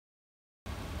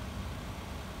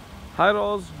Hi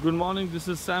Rose, good morning. This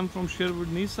is Sam from Sherwood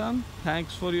Nissan.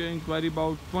 Thanks for your inquiry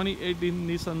about 2018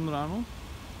 Nissan Murano.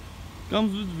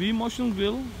 Comes with V-motion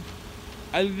grille,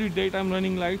 LED daytime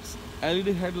running lights,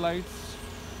 LED headlights,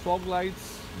 fog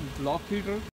lights, block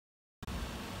heater,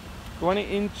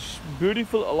 20-inch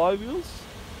beautiful alloy wheels,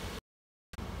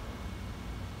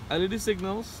 LED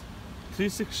signals,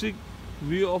 360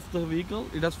 view of the vehicle.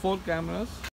 It has 4 cameras,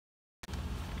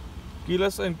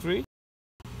 keyless entry,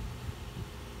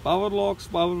 power locks,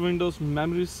 power windows,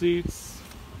 memory seats,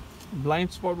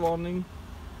 blind spot warning,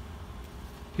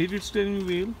 heated steering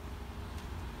wheel,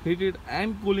 heated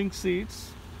and cooling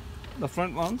seats, the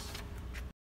front ones.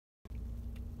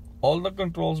 All the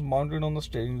controls mounted on the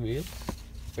steering wheel.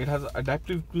 It has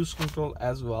adaptive cruise control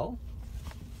as well.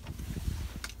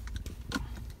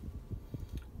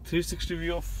 360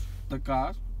 view of the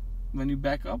car when you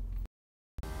back up.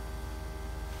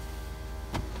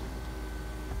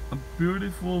 A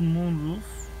beautiful moon roof.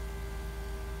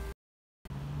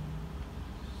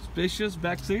 Spacious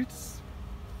back seats,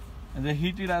 and they're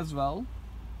heated as well.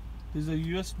 There's a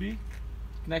USB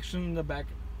connection in the back.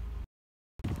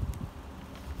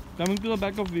 Coming to the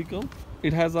back of vehicle,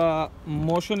 it has a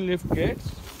motion lift gate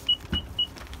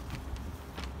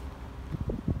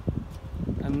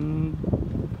and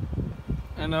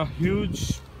a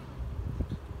huge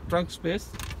trunk space.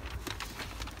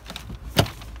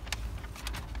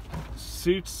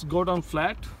 Seats go down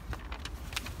flat.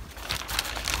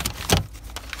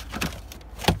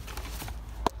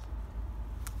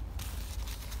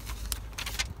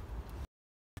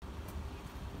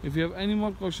 If you have any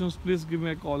more questions, please give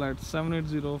me a call at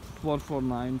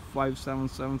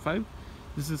 780-449-5775.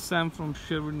 This is Sam from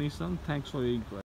Sherwood Nissan. Thanks for your inquiry.